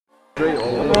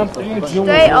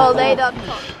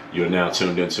StrayAllDay.com. You're now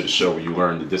tuned into the show where you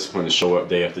learn the discipline to show up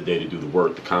day after day to do the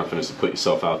work, the confidence to put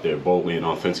yourself out there boldly and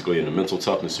authentically, and the mental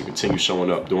toughness to continue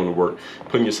showing up, doing the work,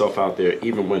 putting yourself out there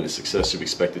even when the success you've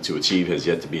expected to achieve has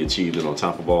yet to be achieved. And on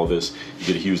top of all this, you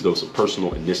get a huge dose of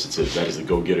personal initiative. That is the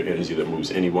go-getter energy that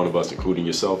moves any one of us, including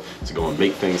yourself, to go and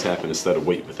make things happen instead of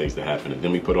waiting for things to happen. And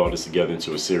then we put all this together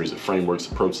into a series of frameworks,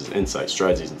 approaches, insights,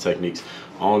 strategies, and techniques,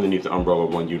 all underneath the umbrella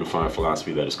of one unifying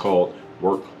philosophy that is called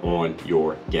work on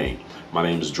your game. My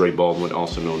name is Baldwin,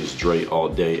 also known as Dre All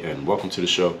Day, and welcome to the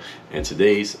show. And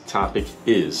today's topic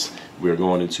is, we're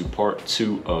going into part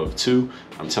 2 of 2.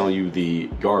 I'm telling you the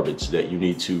garbage that you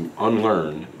need to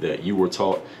unlearn that you were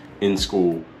taught in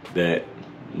school that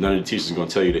none of the teachers are going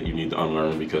to tell you that you need to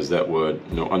unlearn, because that would,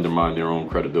 undermine their own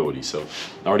credibility. So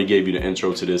I already gave you the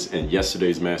intro to this in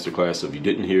yesterday's masterclass. So if you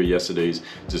didn't hear yesterday's,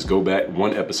 just go back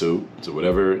one episode to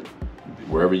wherever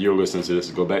you're listening to this,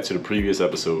 go back to the previous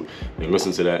episode and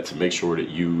listen to that to make sure that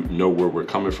you know where we're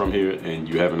coming from here and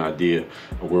you have an idea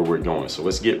of where we're going. So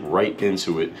let's get right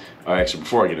into it. Actually,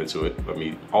 before I get into it, let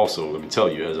me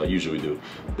tell you, as I usually do,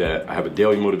 that I have a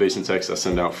daily motivation text I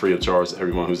send out free of charge to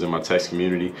everyone who's in my text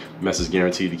community. Message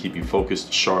guaranteed to keep you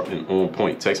focused, sharp, and on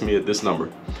point. Text me at this number,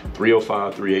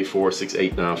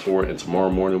 305-384-6894, and tomorrow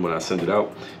morning when I send it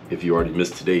out, if you already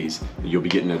missed today's, you'll be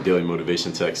getting that daily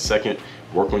motivation text. Second,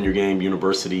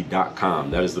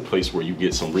 workonyourgameuniversity.com. That is the place where you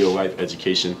get some real life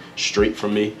education straight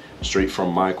from me, straight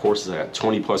from my courses. I got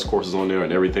 20 plus courses on there,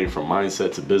 and everything from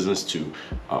mindset to business to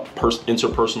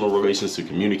interpersonal relations to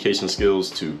communication skills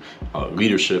to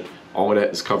leadership. All of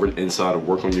that is covered inside of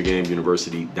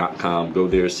workonyourgameuniversity.com. Go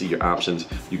there, see your options.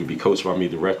 You can be coached by me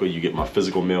directly. You get my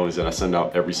physical mailings that I send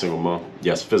out every single month.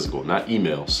 Yes, physical, not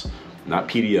emails, not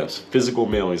PDFs. Physical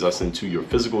mailings I send to your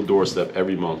physical doorstep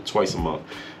every month, twice a month.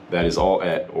 That is all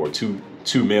at, or two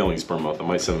mailings per month. I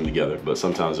might send them together, but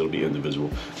sometimes it'll be individual.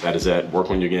 That is at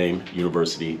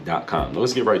workonyourgameuniversity.com. Now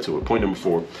let's get right to it. Point number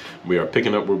 4, we are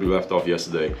picking up where we left off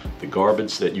yesterday. The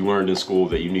garbage that you learned in school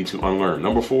that you need to unlearn.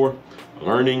 Number 4,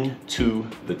 learning to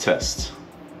the test.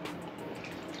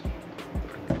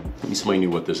 Let me explain to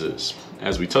you what this is.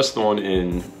 As we touched on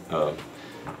in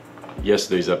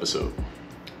yesterday's episode,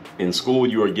 in school,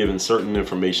 you are given certain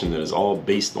information that is all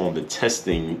based on the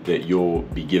testing that you'll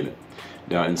be given.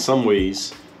 Now, in some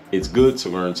ways, it's good to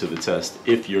learn to the test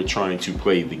if you're trying to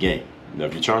play the game. Now,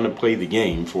 if you're trying to play the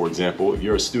game, for example, if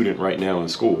you're a student right now in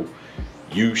school,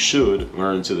 you should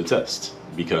learn to the test,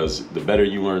 because the better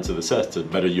you learn to the test, the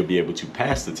better you'll be able to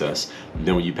pass the test. And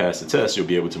then when you pass the test, you'll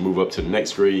be able to move up to the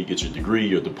next grade, get your degree,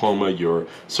 your diploma, your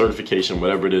certification,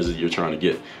 whatever it is that you're trying to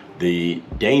get. The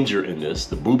danger in this,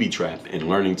 the booby trap in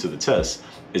learning to the test,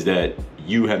 is that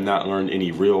you have not learned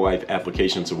any real life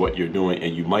application to what you're doing,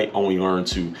 and you might only learn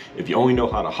to, if you only know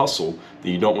how to hustle,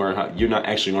 then you're not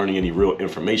actually learning any real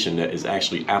information that is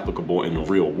actually applicable in the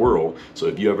real world. So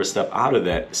if you ever step out of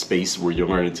that space where you're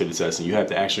learning to the test and you have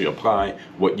to actually apply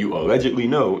what you allegedly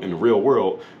know in the real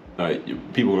world,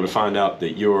 people are going to find out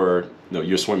that you're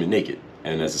swimming naked.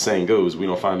 And as the saying goes, we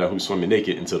don't find out who's swimming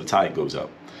naked until the tide goes out.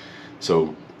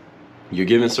 So you're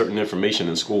given certain information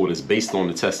in school that's based on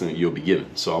the testing that you'll be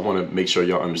given. So I want to make sure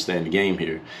y'all understand the game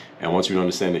here. And once you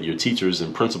understand that your teachers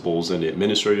and principals and the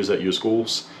administrators at your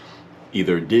schools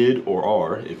either did or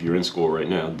are, if you're in school right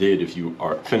now, did if you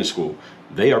are finished school,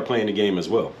 they are playing the game as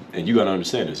well. And you got to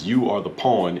understand this. You are the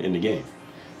pawn in the game.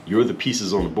 You're the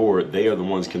pieces on the board. They are the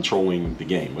ones controlling the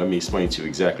game. Let me explain to you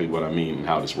exactly what I mean and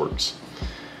how this works.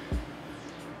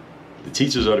 The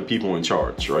teachers are the people in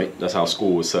charge, right? That's how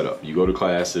school is set up. You go to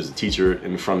class, there's a teacher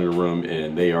in the front of the room,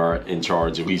 and they are in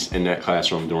charge, at least in that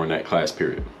classroom during that class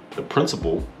period. The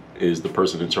principal is the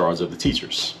person in charge of the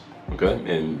teachers, okay?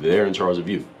 And they're in charge of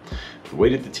you. The way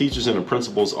that the teachers and the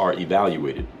principals are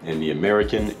evaluated in the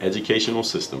American educational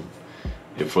system,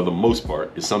 for the most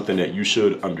part, is something that you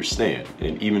should understand.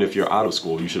 And even if you're out of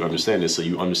school, you should understand this, so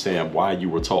you understand why you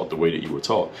were taught the way that you were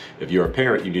taught. If you're a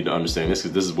parent, you need to understand this,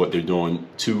 because this is what they're doing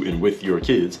to and with your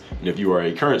kids. And if you are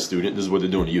a current student, this is what they're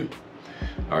doing to you.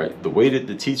 All right, the way that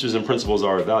the teachers and principals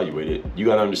are evaluated, you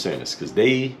got to understand this, because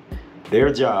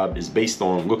their job is based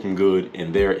on looking good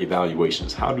in their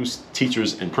evaluations. How do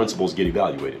teachers and principals get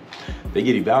evaluated? They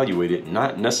get evaluated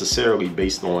not necessarily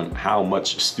based on how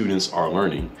much students are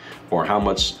learning or how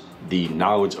much the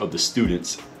knowledge of the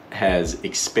students has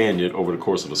expanded over the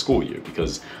course of a school year,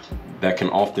 because that can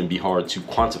often be hard to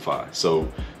quantify.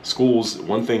 So schools,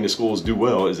 one thing that schools do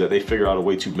well is that they figure out a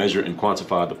way to measure and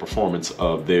quantify the performance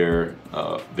of their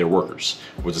workers,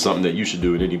 which is something that you should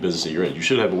do in any business that you're in. You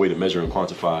should have a way to measure and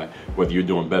quantify whether you're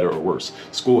doing better or worse.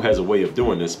 School has a way of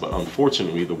doing this, but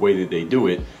unfortunately the way that they do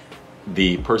it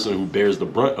the person who bears the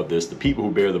brunt of this, the people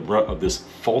who bear the brunt of this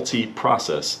faulty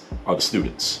process are the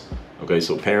students. Okay,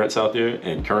 so parents out there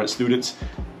and current students,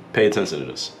 pay attention to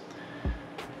this.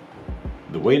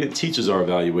 The way that teachers are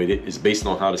evaluated is based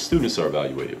on how the students are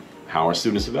evaluated. How are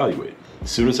students evaluated?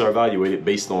 Students are evaluated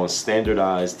based on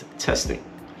standardized testing.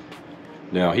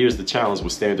 Now, here's the challenge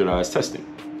with standardized testing.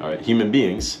 All right, human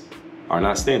beings are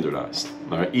not standardized.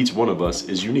 All right, each one of us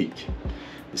is unique.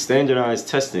 The standardized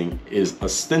testing is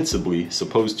ostensibly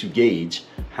supposed to gauge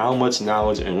how much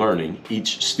knowledge and learning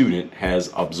each student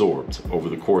has absorbed over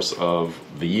the course of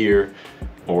the year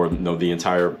or the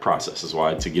entire process. That's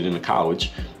why to get into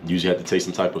college, you usually have to take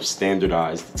some type of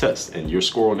standardized test, and your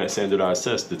score on that standardized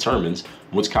test determines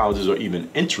which colleges are even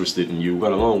interested in you,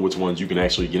 let alone which ones you can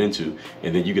actually get into,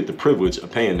 and then you get the privilege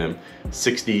of paying them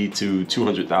 $60,000 to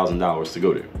 $200,000 to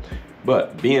go there.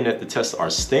 But being that the tests are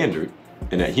standard,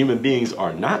 and that human beings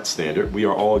are not standard, we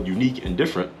are all unique and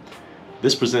different,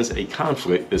 this presents a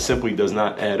conflict that simply does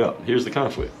not add up. Here's the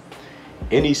conflict.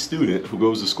 Any student who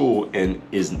goes to school and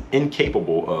is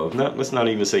incapable of, let's not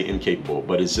even say incapable,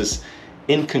 but is just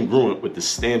incongruent with the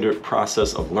standard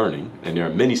process of learning, and there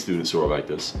are many students who are like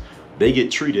this, they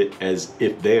get treated as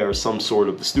if they are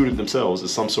the student themselves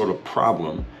is some sort of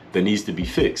problem that needs to be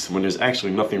fixed, when there's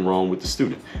actually nothing wrong with the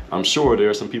student. I'm sure there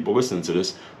are some people listening to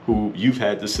this who you've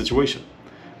had this situation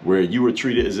where you were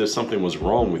treated as if something was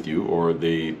wrong with you, or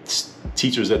the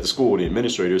teachers at the school, the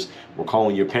administrators, were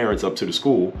calling your parents up to the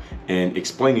school and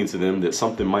explaining to them that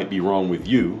something might be wrong with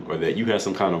you, or that you had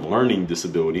some kind of learning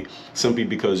disability simply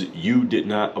because you did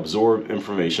not absorb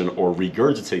information or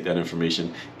regurgitate that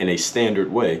information in a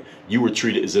standard way. You were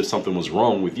treated as if something was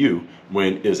wrong with you,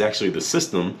 when it is actually the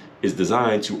system is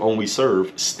designed to only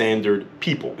serve standard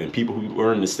people and people who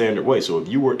learn the standard way. So if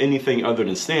you were anything other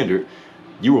than standard,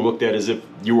 you were looked at as if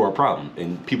you were a problem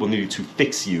and people needed to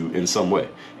fix you in some way,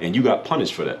 and you got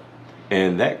punished for that.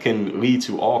 And that can lead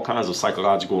to all kinds of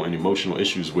psychological and emotional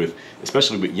issues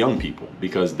especially with young people,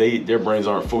 because their brains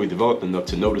aren't fully developed enough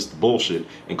to notice the bullshit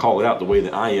and call it out the way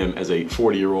that I am as a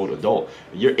 40-year-old adult.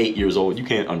 You're 8 years old, you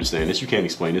can't understand this, you can't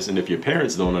explain this, and if your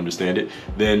parents don't understand it,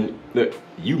 then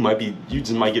you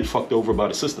just might get fucked over by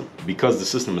the system, because the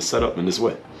system is set up in this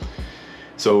way.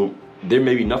 So there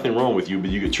may be nothing wrong with you, but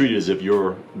you get treated as if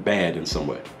you're bad in some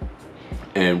way.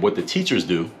 And what the teachers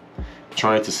do,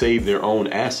 trying to save their own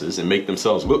asses and make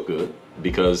themselves look good,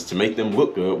 because to make them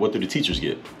look good, what do the teachers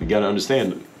get? You got to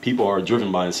understand, people are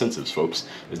driven by incentives, folks.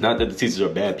 It's not that the teachers are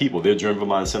bad people. They're driven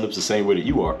by incentives the same way that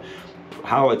you are.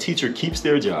 How a teacher keeps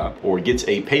their job or gets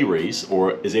a pay raise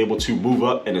or is able to move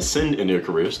up and ascend in their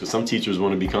careers, because some teachers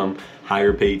want to become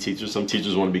higher paid teachers, some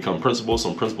teachers want to become principals,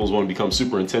 some principals want to become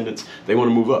superintendents, they want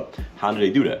to move up. How do they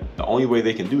do that? The only way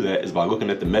they can do that is by looking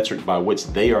at the metric by which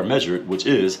they are measured, which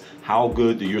is how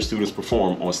good do your students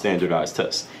perform on standardized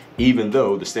tests, even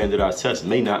though the standardized test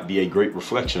may not be a great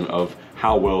reflection of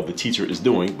how well the teacher is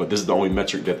doing, but this is the only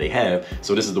metric that they have,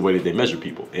 so this is the way that they measure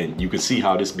people. And you can see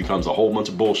how this becomes a whole bunch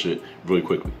of bullshit really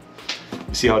quickly.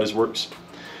 You see how this works?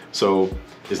 So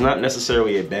it's not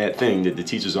necessarily a bad thing that the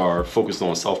teachers are focused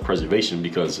on self-preservation,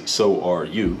 because so are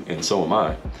you and so am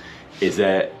I. Is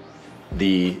that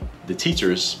the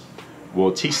teachers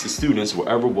will teach the students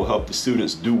whatever will help the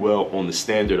students do well on the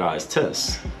standardized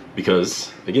tests,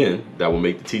 because again, that will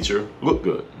make the teacher look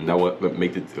good, and that will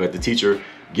let the teacher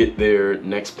get their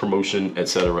next promotion,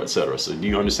 etc., etc. So do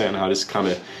you understand how this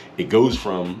it goes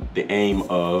from the aim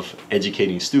of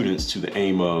educating students to the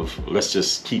aim of, let's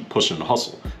just keep pushing the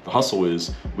hustle. The hustle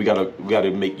is, we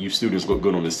gotta make you students look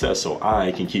good on this test so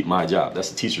I can keep my job. That's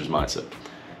the teacher's mindset,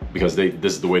 because this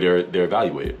is the way they're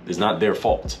evaluated. It's not their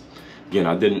fault. Again,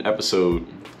 I did an episode,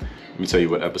 let me tell you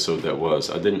what episode that was.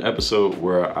 I did an episode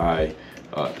where I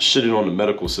shitted on the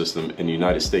medical system in the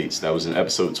United States. That was in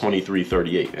episode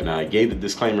 2338, and I gave the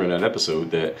disclaimer in that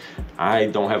episode that I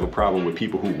don't have a problem with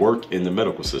people who work in the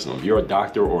medical system. If you're a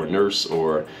doctor or a nurse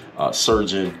or a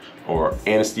surgeon or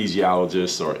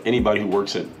anesthesiologist or anybody who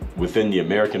works within the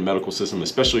American medical system,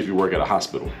 especially if you work at a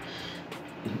hospital,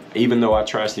 even though I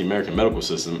trash the American medical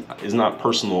system, it's not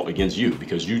personal against you,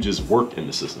 because you just worked in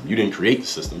the system. You didn't create the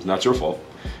system. It's not your fault.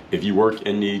 If you work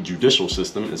in the judicial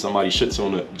system and somebody shits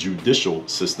on the judicial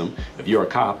system, if you're a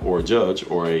cop or a judge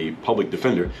or a public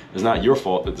defender, it's not your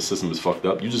fault that the system is fucked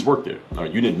up. You just work there. All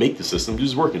right, you didn't make the system, you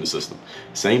just work in the system.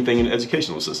 Same thing in the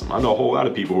educational system. I know a whole lot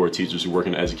of people who are teachers who work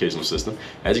in the educational system.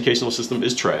 Educational system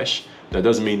is trash. That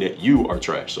doesn't mean that you are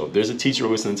trash. So if there's a teacher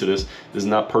listening to this, this is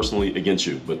not personally against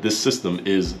you, but this system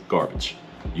is garbage.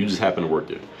 You just happen to work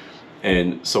there.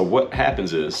 And so what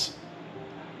happens is,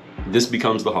 this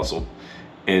becomes the hustle.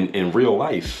 And in real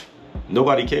life,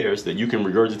 nobody cares that you can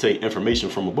regurgitate information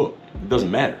from a book. It doesn't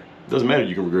matter. It doesn't matter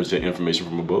you can regurgitate information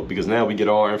from a book, because now we get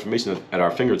all our information at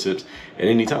our fingertips at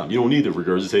any time. You don't need to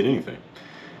regurgitate anything.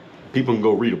 People can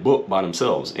go read a book by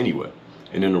themselves anyway.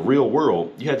 And in the real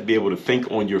world, you have to be able to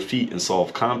think on your feet and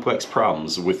solve complex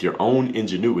problems with your own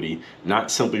ingenuity,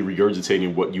 not simply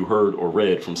regurgitating what you heard or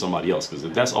read from somebody else. Because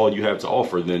if that's all you have to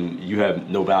offer, then you have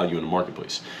no value in the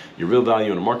marketplace. Your real value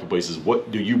in the marketplace is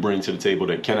what do you bring to the table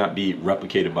that cannot be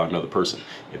replicated by another person.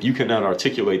 If you cannot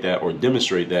articulate that or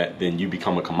demonstrate that, then you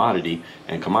become a commodity,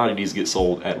 and commodities get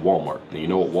sold at Walmart. And you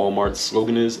know what Walmart's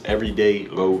slogan is? Everyday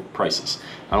low prices.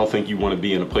 I don't think you want to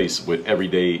be in a place with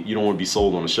everyday, you don't want to be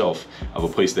sold on a shelf of a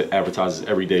place that advertises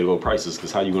everyday low prices,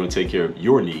 because how are you going to take care of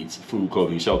your needs, food,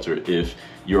 clothing, shelter, if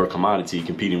you're a commodity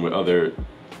competing with other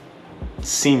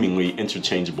seemingly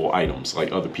interchangeable items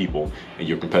like other people and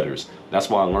your competitors? That's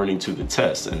why learning to the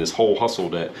test and this whole hustle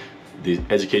that the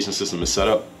education system is set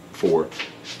up for,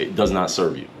 it does not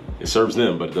serve you. It serves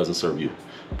them, but it doesn't serve you.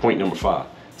 Point number 5.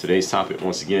 Today's topic,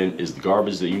 once again, is the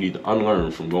garbage that you need to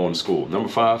unlearn from going to school. Number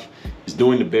 5 is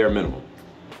doing the bare minimum.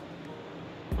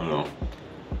 I know.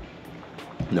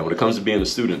 Now, when it comes to being a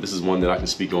student, this is one that I can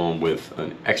speak on with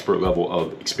an expert level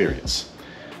of experience.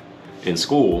 In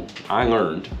school, I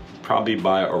learned probably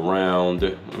by around,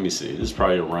 let me see, this is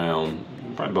probably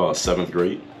about 7th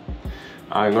grade.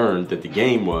 I learned that the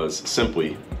game was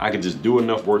simply, I could just do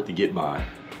enough work to get by,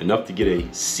 enough to get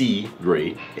a C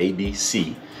grade, A, B,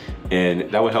 C,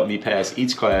 and that would help me pass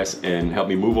each class and help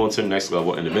me move on to the next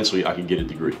level, and eventually I could get a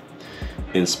degree.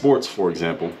 In sports, for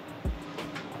example,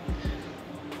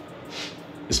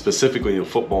 specifically in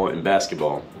football and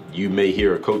basketball, you may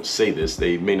hear a coach say this.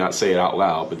 They may not say it out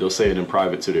loud, but they'll say it in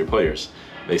private to their players.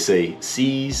 They say,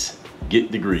 C's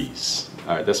get degrees.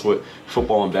 All right, that's what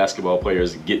football and basketball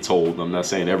players get told. I'm not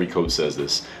saying every coach says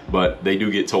this, but they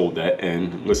do get told that.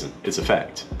 And listen, it's a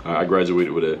fact. I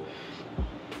graduated with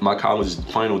my college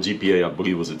final GPA, I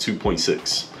believe, was a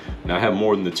 2.6. Now, I have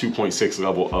more than the 2.6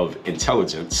 level of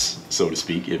intelligence, so to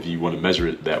speak, if you want to measure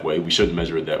it that way. We shouldn't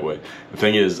measure it that way. The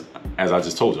thing is, as I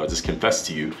just told you, I just confessed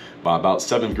to you, by about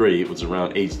 7th grade, which was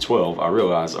around age 12, I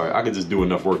realized, all right, I could just do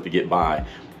enough work to get by.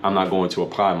 I'm not going to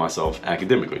apply myself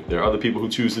academically. There are other people who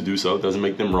choose to do so. It doesn't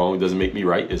make them wrong. It doesn't make me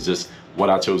right. It's just what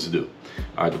I chose to do.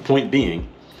 All right, the point being,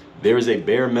 there is a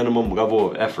bare minimum level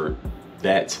of effort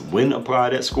that, when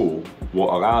applied at school,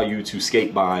 will allow you to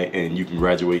skate by and you can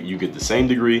graduate. You get the same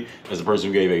degree as the person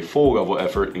who gave a full level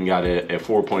effort and got a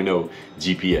 4.0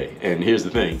 GPA. And here's the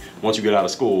thing, once you get out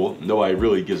of school, nobody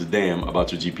really gives a damn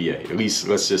about your GPA. At least,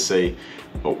 let's just say,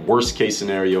 worst case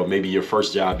scenario, maybe your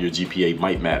first job, your GPA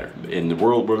might matter. In the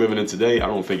world we're living in today, I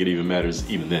don't think it even matters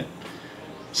even then.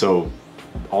 So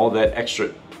all that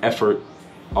extra effort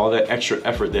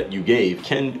that you gave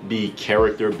can be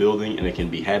character building, and it can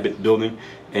be habit building.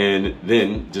 And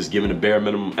then just giving a bare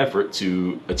minimum effort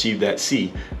to achieve that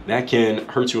C, that can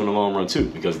hurt you in the long run too,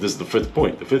 because this is the 5th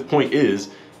point. The 5th point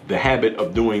is the habit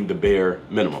of doing the bare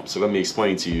minimum. So let me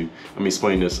explain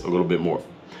this a little bit more.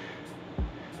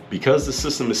 Because the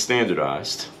system is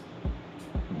standardized,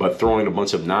 but throwing a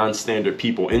bunch of non-standard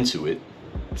people into it,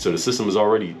 so the system is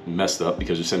already messed up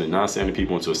because you're sending non-standard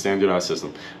people into a standardized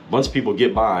system. A bunch of people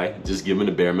get by just giving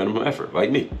the bare minimum effort,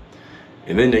 like me.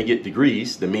 And then they get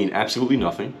degrees that mean absolutely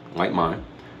nothing, like mine,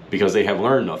 because they have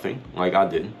learned nothing, like I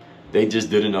didn't. They just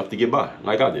did enough to get by,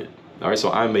 like I did. All right,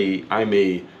 so I'm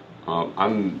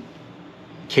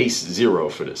case 0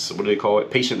 for this. So what do they call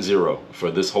it? Patient 0 for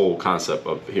this whole concept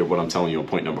of here, what I'm telling you on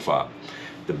point number 5.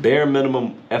 The bare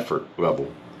minimum effort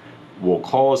level will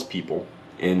cause people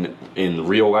in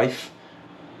real life,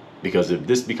 because if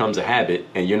this becomes a habit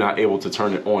and you're not able to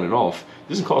turn it on and off,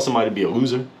 this can cause somebody to be a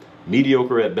loser,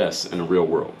 mediocre at best in the real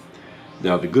world.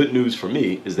 Now, the good news for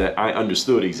me is that I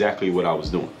understood exactly what I was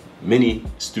doing. Many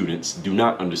students do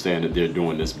not understand that they're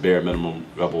doing this bare minimum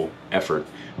level effort,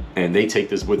 and they take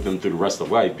this with them through the rest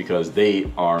of life because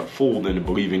they are fooled into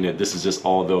believing that this is just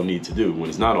all they'll need to do, when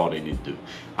it's not all they need to do.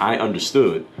 I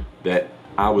understood that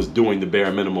I was doing the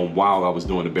bare minimum while I was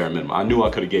doing the bare minimum. I knew I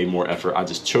could have gave more effort. I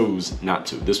just chose not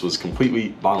to. This was completely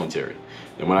voluntary.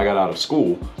 And when I got out of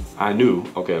school, I knew,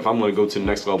 okay, if I'm going to go to the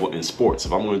next level in sports,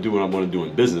 if I'm going to do what I'm going to do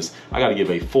in business, I got to give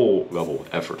a full level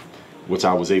of effort, which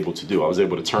I was able to do. I was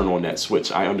able to turn on that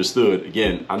switch. I understood,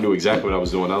 again, I knew exactly what I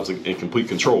was doing. I was in complete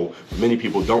control. Many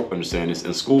people don't understand this,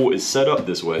 and school is set up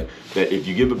this way, that if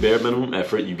you give a bare minimum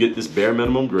effort, you get this bare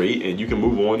minimum grade and you can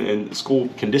move on, and school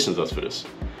conditions us for this.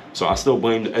 So I still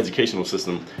blame the educational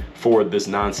system for this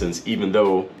nonsense, even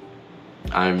though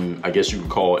I guess you could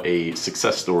call a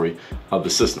success story of the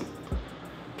system.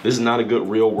 This is not a good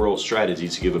real world strategy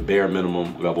to give a bare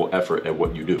minimum level effort at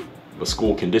what you do. But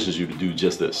school conditions you to do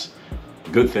just this.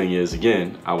 Good thing is,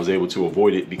 again, I was able to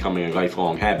avoid it becoming a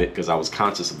lifelong habit because I was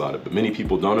conscious about it. But many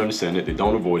people don't understand it, they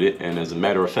don't avoid it, and as a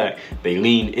matter of fact, they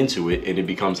lean into it and it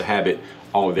becomes a habit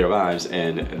all of their lives,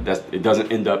 and it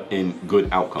doesn't end up in good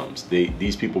outcomes.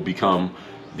 These people become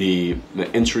the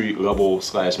entry level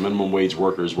 / minimum wage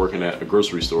workers working at a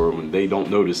grocery store when they don't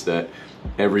notice that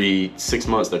every 6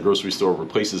 months that grocery store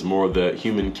replaces more of the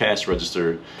human cash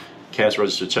register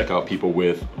checkout people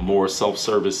with more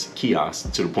self-service kiosks,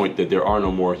 to the point that there are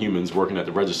no more humans working at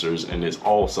the registers and it's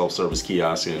all self-service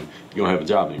kiosks, and you don't have a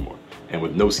job anymore. And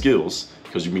with no skills,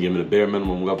 because you've been given a bare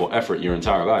minimum level effort your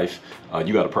entire life,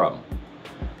 you got a problem.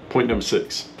 Point number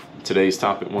 6, today's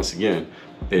topic once again,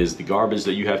 is the garbage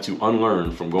that you have to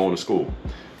unlearn from going to school.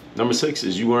 Number 6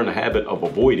 is you learn a habit of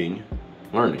avoiding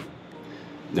learning.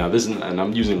 Now this is, and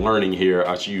I'm using learning here,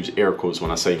 I should use air quotes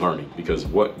when I say learning, because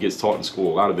what gets taught in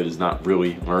school, a lot of it is not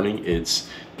really learning, it's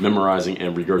memorizing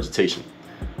and regurgitation.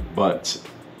 But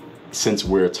since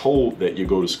we're told that you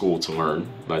go to school to learn,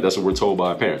 like that's what we're told by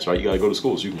our parents, right? You gotta go to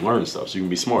school so you can learn stuff, so you can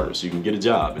be smarter, so you can get a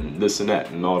job, and this and that,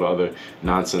 and all the other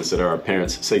nonsense that our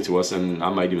parents say to us, and I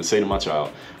might even say to my child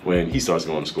when he starts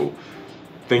going to school.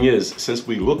 Thing is, since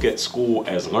we look at school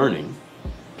as learning,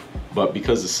 but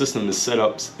because the system is set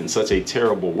up in such a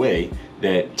terrible way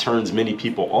that turns many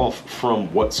people off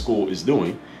from what school is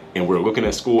doing, and we're looking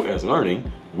at school as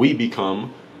learning, we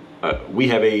become we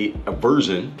have a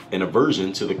aversion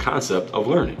to the concept of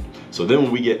learning. So then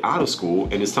when we get out of school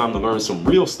and it's time to learn some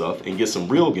real stuff and get some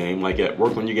real game, like at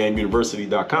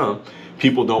workonyourgameuniversity.com,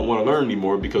 people don't want to learn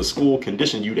anymore because school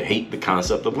conditioned you to hate the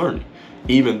concept of learning.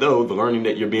 Even though the learning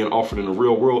that you're being offered in the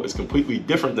real world is completely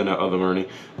different than that other learning,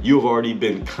 you have already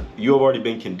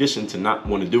been conditioned to not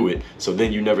want to do it. So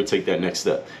then you never take that next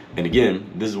step. And again,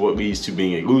 this is what leads to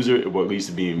being a loser, what leads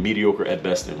to being mediocre at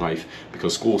best in life,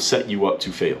 because school set you up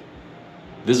to fail.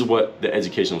 This is what the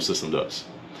educational system does.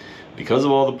 Because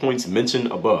of all the points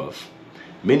mentioned above,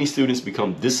 many students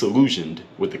become disillusioned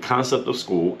with the concept of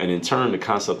school and in turn the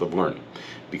concept of learning.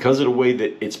 Because of the way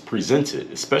that it's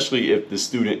presented, especially if the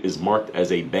student is marked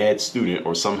as a bad student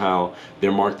or somehow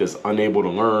they're marked as unable to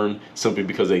learn simply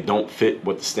because they don't fit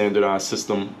what the standardized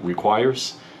system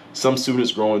requires, some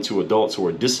students grow into adults who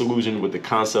are disillusioned with the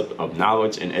concept of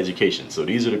knowledge and education. So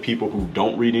these are the people who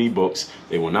don't read any books,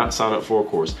 they will not sign up for a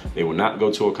course, they will not go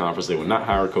to a conference, they will not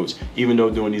hire a coach, even though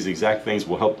doing these exact things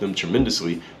will help them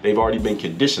tremendously. They've already been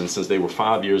conditioned since they were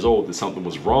 5 years old that something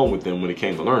was wrong with them when it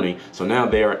came to learning. So now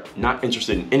they are not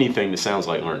interested in anything that sounds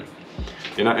like learning.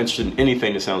 They're not interested in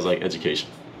anything that sounds like education.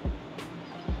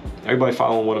 Everybody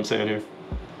following what I'm saying here?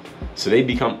 So they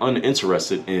become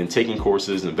uninterested in taking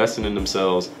courses, investing in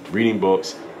themselves, reading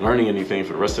books, learning anything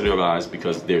for the rest of their lives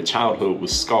because their childhood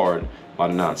was scarred by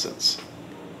the nonsense.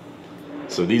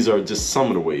 So these are just some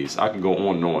of the ways. I can go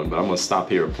on and on, but I'm going to stop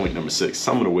here at point number 6.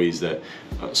 Some of the ways that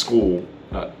school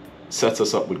sets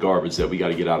us up with garbage that we got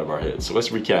to get out of our heads. So let's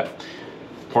recap.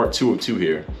 Part 2 of 2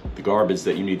 here, the garbage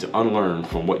that you need to unlearn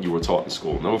from what you were taught in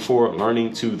school. Number 4,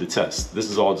 learning to the test. This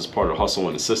is all just part of the hustle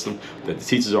in the system, that the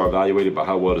teachers are evaluated by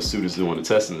how well the students do on the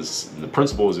test, and the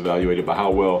principal is evaluated by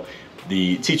how well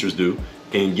the teachers do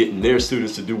in getting their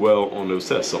students to do well on those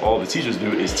tests. So all the teachers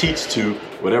do is teach to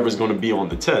whatever's going to be on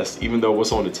the test, even though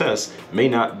what's on the test may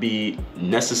not be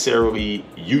necessarily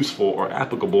useful or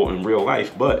applicable in real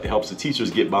life, but it helps the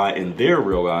teachers get by in their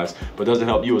real lives, but doesn't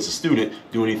help you as a student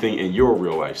do anything in your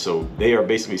real life. So they are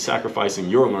basically sacrificing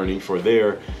your learning for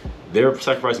they're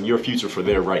sacrificing your future for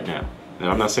their right now. And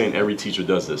I'm not saying every teacher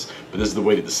does this, but this is the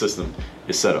way that the system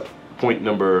is set up. Point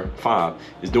number 5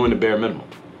 is doing the bare minimum.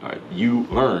 All right, you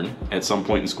learn at some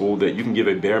point in school that you can give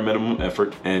a bare minimum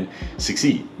effort and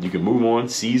succeed. You can move on,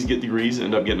 C's, get degrees,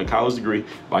 end up getting a college degree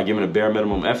by giving a bare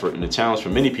minimum effort. And the challenge for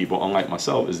many people, unlike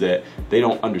myself, is that they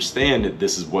don't understand that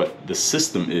this is what the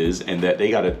system is and that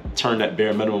they got to turn that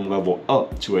bare minimum level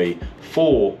up to a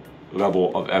full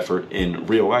level of effort in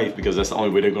real life, because that's the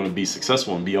only way they're going to be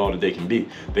successful and be all that they can be.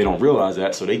 They don't realize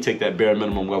that, so they take that bare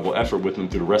minimum level effort with them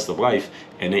through the rest of life,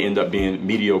 and they end up being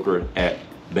mediocre at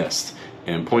best.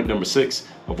 And point number 6,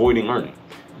 avoiding learning.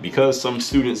 Because some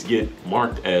students get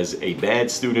marked as a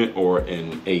bad student or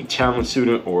a challenged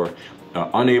student or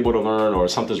unable to learn, or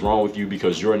something's wrong with you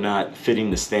because you're not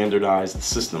fitting the standardized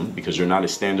system, because you're not a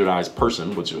standardized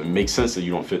person, which it makes sense that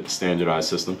you don't fit the standardized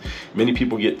system. Many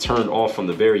people get turned off from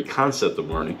the very concept of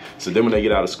learning. So then when they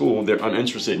get out of school, they're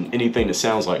uninterested in anything that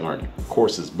sounds like learning.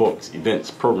 Courses, books, events,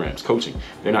 programs, coaching.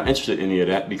 They're not interested in any of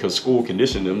that because school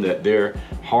conditioned them that they're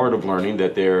hard of learning,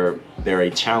 that they're a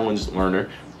challenged learner,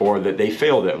 or that they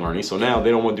failed at learning. So now they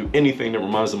don't want to do anything that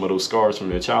reminds them of those scars from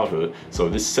their childhood. So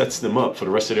this sets them up for the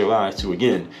rest of their lives to,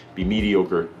 again, be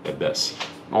mediocre at best.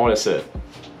 All that said,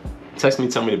 Text me,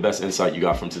 tell me the best insight you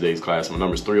got from today's class. My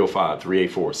number is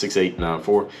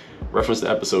 305-384-6894. Reference the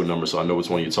episode number so I know which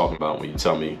one you're talking about when you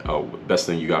tell me the best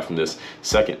thing you got from this.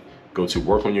 Second, go to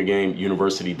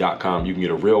workonyourgameuniversity.com. You can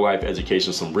get a real life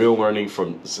education, some real learning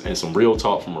and some real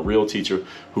talk from a real teacher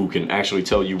who can actually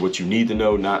tell you what you need to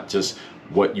know, not just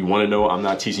what you want to know. I'm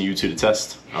not teaching you to the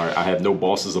test. All right, I have no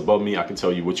bosses above me. I can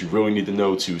tell you what you really need to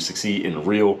know to succeed in the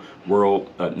real world,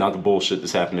 not the bullshit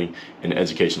that's happening in the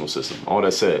educational system. All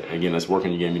that said, again, that's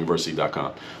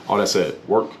workonyourgameuniversity.com. All that said,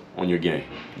 work on your game.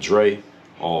 Dre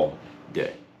all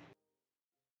day.